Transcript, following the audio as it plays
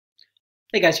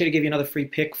Hey guys, here to give you another free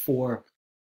pick for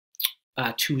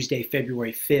Tuesday,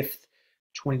 February 5th,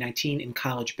 2019 in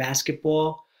college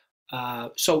basketball.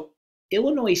 So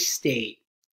Illinois State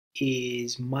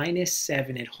is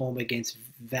 -7 at home against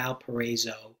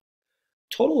Valparaiso.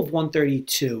 Total of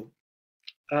 132.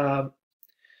 Uh,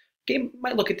 Game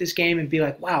might look at this game and be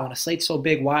like, wow, on a slate so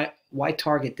big, why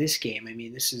target this game? I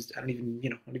mean, this is I don't even I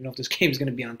don't even know if this game is going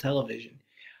to be on television.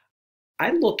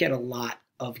 I look at a lot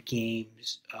of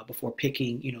games before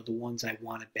picking, the ones I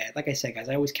want to bet. Like I said, guys,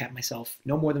 I always cap myself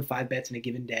no more than 5 bets in a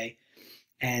given day.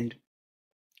 And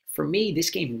for me, this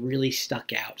game really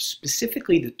stuck out,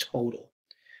 specifically the total.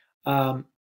 Um,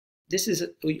 this is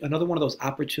another one of those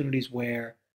opportunities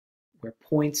where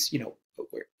points,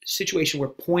 where situation where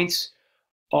points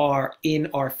are in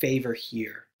our favor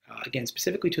here. Again,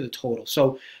 specifically to the total.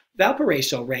 So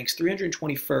Valparaiso ranks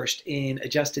 321st in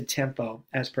adjusted tempo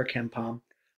as per KenPom.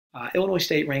 Illinois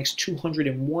State ranks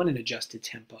 201 in adjusted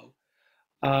tempo.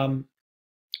 Um,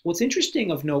 what's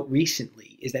interesting of note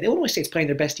recently is that Illinois State's playing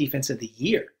their best defense of the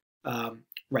year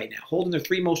right now, holding their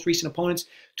three most recent opponents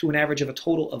to an average of a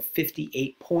total of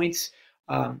 58 points.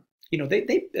 Illinois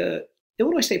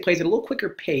State plays at a little quicker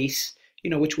pace,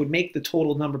 which would make the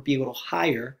total number be a little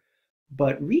higher.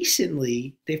 But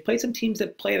recently, they've played some teams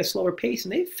that play at a slower pace,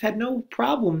 and they've had no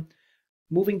problem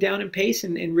moving down in pace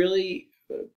and really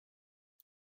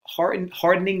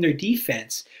hardening their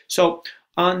defense. So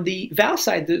on the Val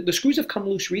side, the screws have come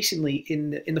loose recently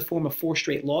in the form of 4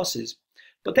 straight losses,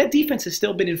 but that defense has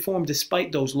still been informed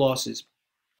despite those losses.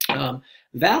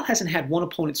 Val hasn't had one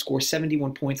opponent score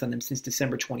 71 points on them since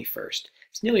December 21st.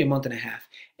 It's nearly a month and a half.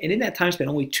 And in that time span,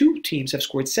 only 2 teams have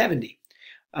scored 70.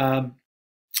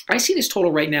 I see this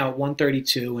total right now at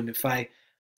 132, and if I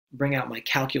bring out my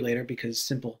calculator, because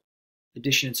simple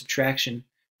addition and subtraction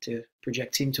to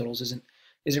project team totals isn't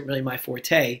really my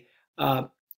forte, going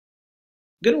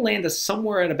to land us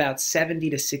somewhere at about 70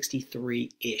 to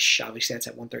 63-ish. Obviously, that's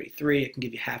at 133. I can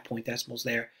give you half-point decimals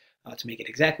there to make it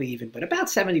exactly even, but about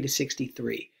 70 to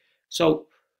 63. So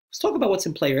let's talk about what's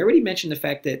in play. I already mentioned the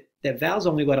fact that Val's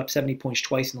only let up 70 points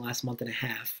twice in the last month and a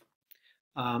half.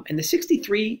 And the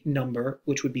 63 number,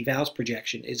 which would be Val's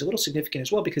projection, is a little significant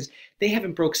as well because they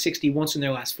haven't broke 60 once in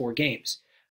their last 4 games.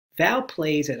 Val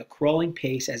plays at a crawling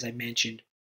pace, as I mentioned,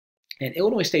 and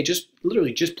Illinois State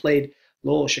literally just played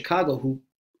Loyola Chicago, who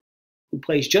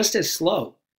plays just as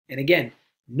slow. And again,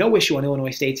 no issue on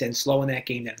Illinois State's end slow in that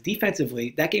game. Now,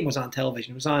 defensively, that game was on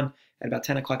television. It was on at about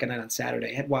 10 o'clock at night on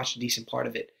Saturday. I had watched a decent part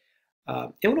of it.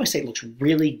 Illinois State looks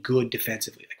really good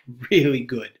defensively, like really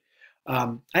good.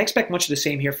 I expect much of the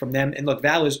same here from them. And look,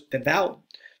 Val is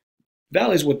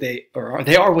what they are.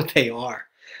 They are what they are.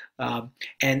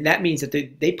 And that means that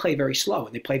they play very slow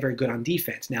and they play very good on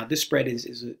defense. Now, this spread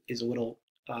is a little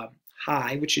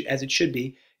high, as it should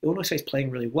be. Illinois State's playing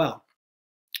really well.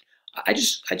 I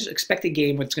just expect a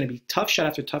game where it's going to be tough shot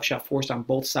after tough shot forced on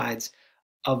both sides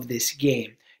of this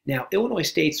game. Now, Illinois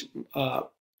State's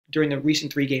during the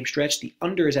recent 3-game stretch, the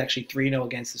under is actually 3-0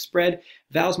 against the spread.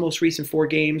 Val's most recent 4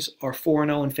 games are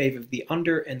 4-0 in favor of the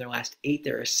under, and their last 8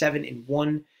 there are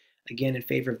 7-1 again in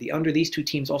favor of the under. These 2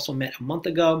 teams also met a month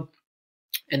ago,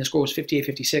 and the score was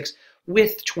 58-56,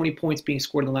 with 20 points being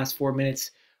scored in the last 4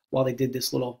 minutes while they did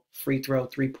this little free throw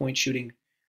 3-point shooting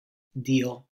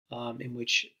deal in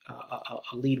which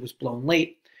a lead was blown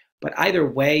late. But either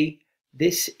way,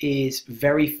 this is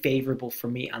very favorable for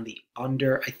me on the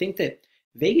under. I think that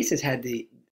Vegas has had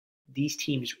these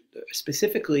teams,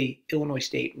 specifically Illinois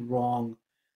State, wrong.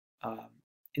 And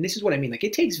this is what I mean. Like,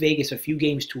 it takes Vegas a few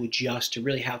games to adjust to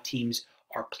really how teams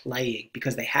are playing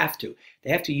because they have to. They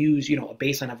have to use, a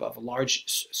baseline of a large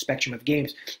spectrum of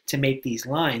games to make these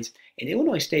lines. And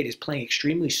Illinois State is playing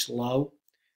extremely slow,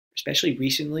 especially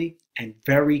recently, and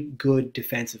very good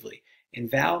defensively. And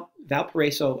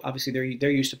Valparaiso, obviously, they're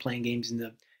used to playing games in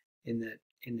the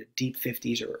deep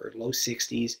 50s or low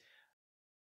 60s.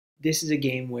 This is a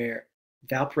game where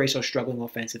Valparaiso is struggling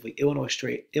offensively. Illinois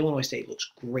State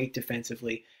looks great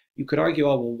defensively. You could argue,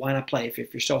 oh, well, why not play? If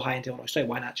you're so high into Illinois State,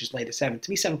 why not just lay the 7? To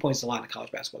me, 7 points is a lot in a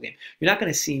college basketball game. You're not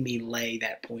going to see me lay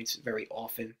that points very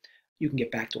often. You can get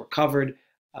backdoor covered.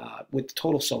 With the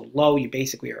total so low, you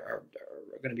basically are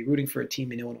going to be rooting for a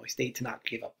team in Illinois State to not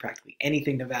give up practically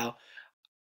anything to Val.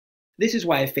 This is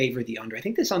why I favor the under. I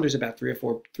think this under is about 3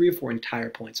 or 4 entire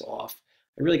points off.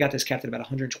 I really got this capped at about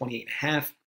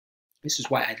 128.5. This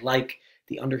is why I like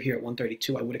the under here at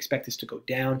 132. I would expect this to go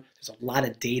down. There's a lot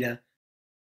of data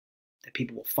that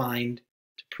people will find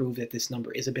to prove that this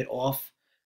number is a bit off.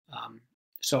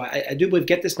 So I do believe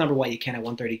get this number while you can at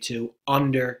 132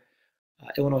 under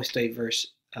Illinois State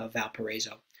versus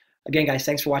Valparaiso. Again, guys,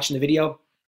 thanks for watching the video.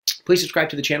 Please subscribe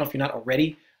to the channel if you're not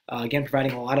already. Again,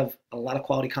 providing a lot of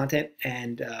quality content,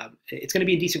 and it's going to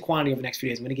be in decent quantity over the next few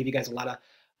days. I'm going to give you guys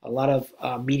a lot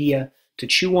of media to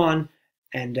chew on,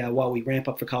 and while we ramp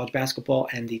up for college basketball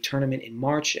and the tournament in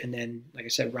March, and then, like I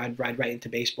said, ride right into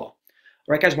baseball.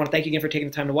 All right, guys, I want to thank you again for taking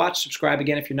the time to watch. Subscribe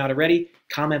again if you're not already.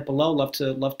 Comment below. Love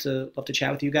to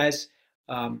chat with you guys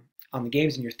on the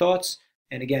games and your thoughts.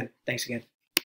 And again, thanks again.